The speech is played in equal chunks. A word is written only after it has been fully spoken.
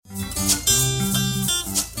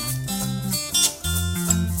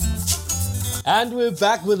And we're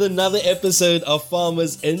back with another episode of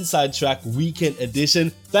Farmers Inside Track Weekend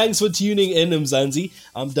Edition. Thanks for tuning in, Mzansi.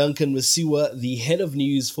 I'm Duncan Masiwa, the head of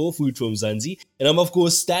news for Food for Mzansi, and I'm of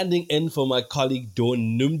course standing in for my colleague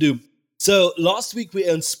Dawn Numdu. So last week we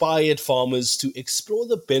inspired farmers to explore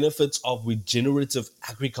the benefits of regenerative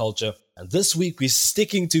agriculture, and this week we're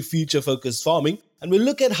sticking to future-focused farming, and we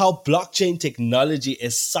look at how blockchain technology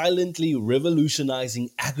is silently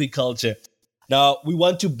revolutionizing agriculture. Now, we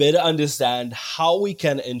want to better understand how we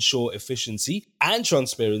can ensure efficiency and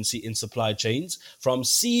transparency in supply chains, from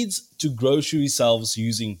seeds to grocery shelves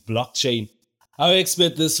using blockchain. Our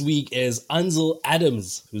expert this week is Ansel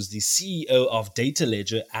Adams, who's the CEO of Data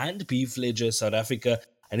Ledger and Beef Ledger South Africa,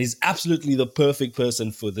 and is absolutely the perfect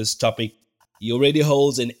person for this topic. He already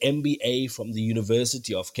holds an MBA from the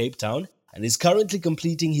University of Cape Town and is currently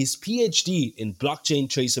completing his PhD in blockchain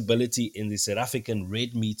traceability in the South African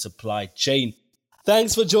red meat supply chain.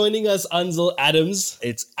 Thanks for joining us, Ansel Adams.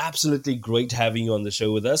 It's absolutely great having you on the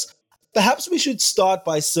show with us. Perhaps we should start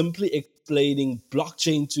by simply explaining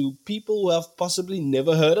blockchain to people who have possibly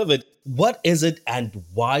never heard of it. What is it and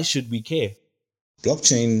why should we care?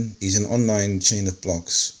 Blockchain is an online chain of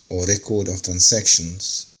blocks or record of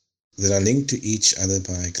transactions that are linked to each other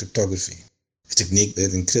by cryptography, a technique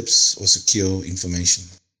that encrypts or secures information.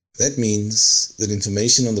 That means that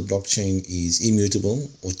information on the blockchain is immutable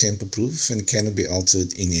or tamper-proof and cannot be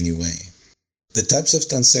altered in any way. The types of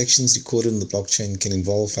transactions recorded in the blockchain can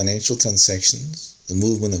involve financial transactions, the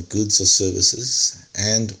movement of goods or services,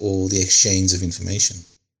 and/or the exchange of information.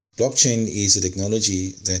 Blockchain is a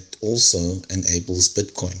technology that also enables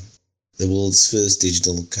Bitcoin, the world's first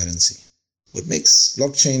digital currency. What makes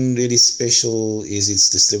blockchain really special is its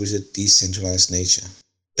distributed, decentralized nature.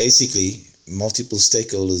 Basically, multiple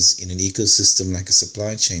stakeholders in an ecosystem like a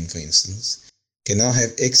supply chain, for instance, can now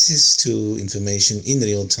have access to information in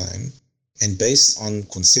real time and based on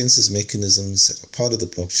consensus mechanisms that are part of the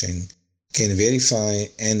blockchain, can verify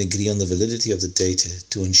and agree on the validity of the data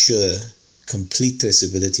to ensure complete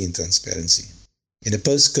traceability and transparency. In a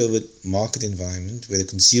post-COVID market environment where the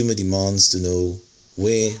consumer demands to know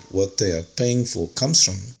where what they are paying for comes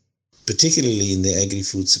from, particularly in the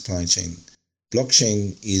agri-food supply chain,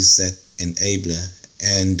 blockchain is that enabler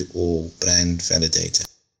and/or brand validator.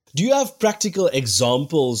 Do you have practical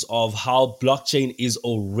examples of how blockchain is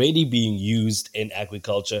already being used in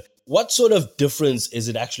agriculture? What sort of difference is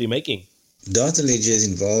it actually making? Data Ledger is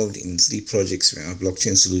involved in 3 projects where our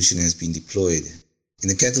blockchain solution has been deployed. In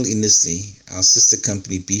the cattle industry, our sister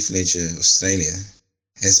company Beef Ledger Australia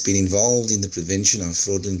has been involved in the prevention of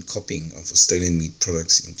fraudulent copying of Australian meat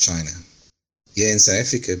products in China. Here in South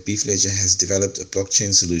Africa, Beef Ledger has developed a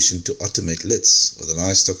blockchain solution to automate LITS, or the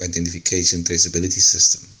Livestock Identification Traceability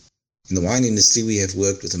System. In the wine industry, we have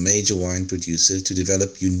worked with a major wine producer to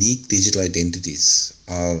develop unique digital identities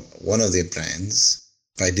of one of their brands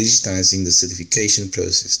by digitizing the certification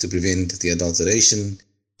process to prevent the adulteration,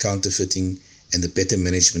 counterfeiting, and the better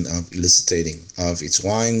management of illicit trading of its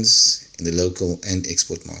wines in the local and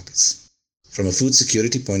export markets. From a food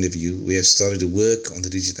security point of view, we have started to work on the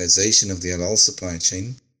digitization of the halal supply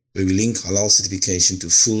chain, where we link halal certification to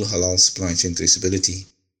full halal supply chain traceability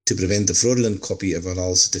to prevent the fraudulent copy of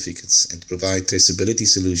halal certificates and to provide traceability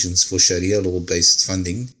solutions for Sharia law-based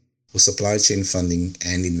funding, for supply chain funding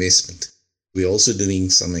and investment. We are also doing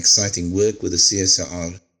some exciting work with the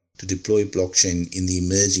CSIR to deploy blockchain in the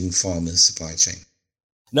emerging farmer supply chain.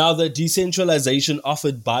 Now, the decentralization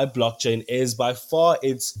offered by blockchain is by far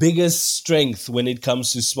its biggest strength when it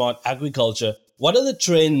comes to smart agriculture. What are the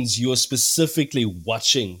trends you're specifically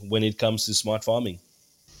watching when it comes to smart farming?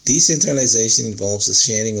 Decentralization involves the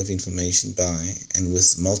sharing of information by and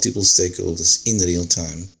with multiple stakeholders in real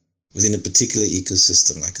time within a particular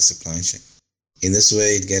ecosystem like a supply chain. In this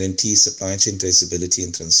way, it guarantees supply chain traceability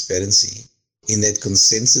and transparency, in that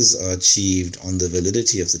consensus are achieved on the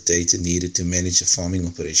validity of the data needed to manage a farming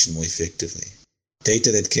operation more effectively.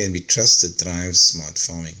 Data that can be trusted drives smart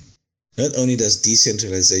farming. Not only does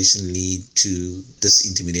decentralization lead to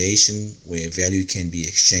disintermediation, where value can be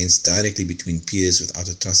exchanged directly between peers without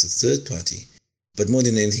a trusted third party, but more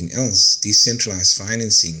than anything else, decentralized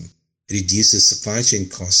financing reduces supply chain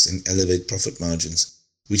costs and elevates profit margins,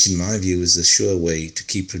 which in my view is a sure way to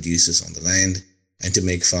keep producers on the land and to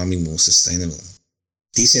make farming more sustainable.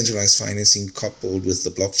 Decentralized financing coupled with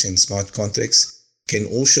the blockchain smart contracts can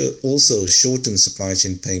also shorten supply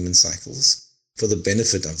chain payment cycles for the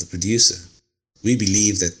benefit of the producer. We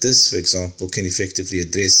believe that this, for example, can effectively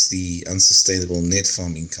address the unsustainable net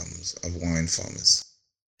farm incomes of wine farmers.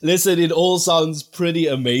 Listen, it all sounds pretty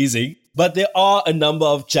amazing, but there are a number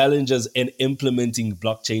of challenges in implementing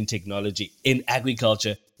blockchain technology in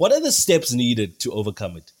agriculture. What are the steps needed to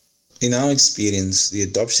overcome it? In our experience, the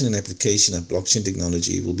adoption and application of blockchain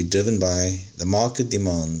technology will be driven by the market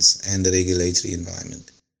demands and the regulatory environment.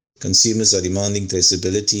 Consumers are demanding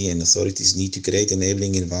traceability, and authorities need to create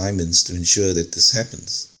enabling environments to ensure that this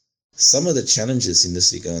happens. Some of the challenges in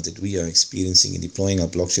this regard that we are experiencing in deploying our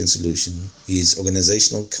blockchain solution is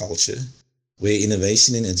organizational culture, where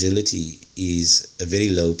innovation and agility is a very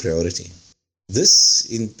low priority. This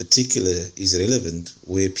in particular is relevant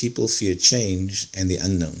where people fear change and the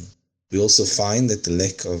unknown. We also find that the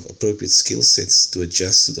lack of appropriate skill sets to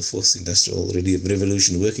adjust to the fourth industrial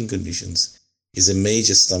revolution working conditions is a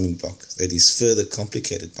major stumbling block that is further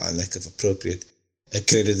complicated by a lack of appropriate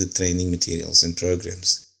accredited training materials and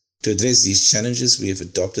programs. To address these challenges, we have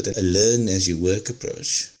adopted a learn-as-you-work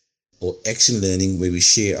approach, or action learning, where we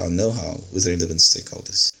share our know-how with relevant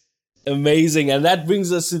stakeholders. Amazing. And that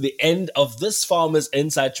brings us to the end of this Farmers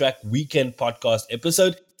Inside Track Weekend podcast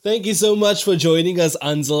episode. Thank you so much for joining us,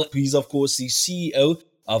 Ansel. He's, of course, the CEO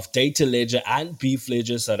of Data Ledger and Beef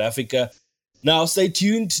Ledger South Africa. Now, stay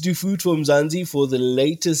tuned to Food for Mzansi for the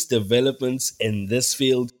latest developments in this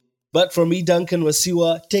field. But from me, Duncan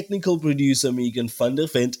Wasiwa, technical producer Megan van der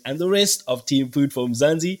Vent, and the rest of Team Food for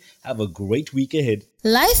Mzansi, have a great week ahead.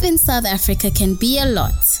 Life in South Africa can be a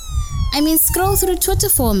lot. Scroll through Twitter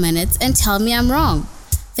for a minute and tell me I'm wrong.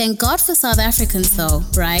 Thank God for South Africans though,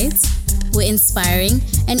 right? We're inspiring,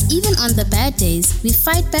 and even on the bad days, we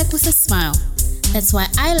fight back with a smile. That's why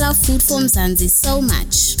I love Food for Mzansi so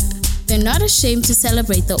much. We're not ashamed to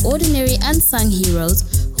celebrate the ordinary unsung heroes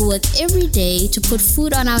who work every day to put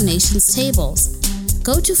food on our nation's tables.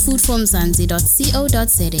 Go to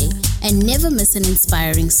foodformzansi.co.za and never miss an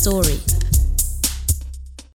inspiring story.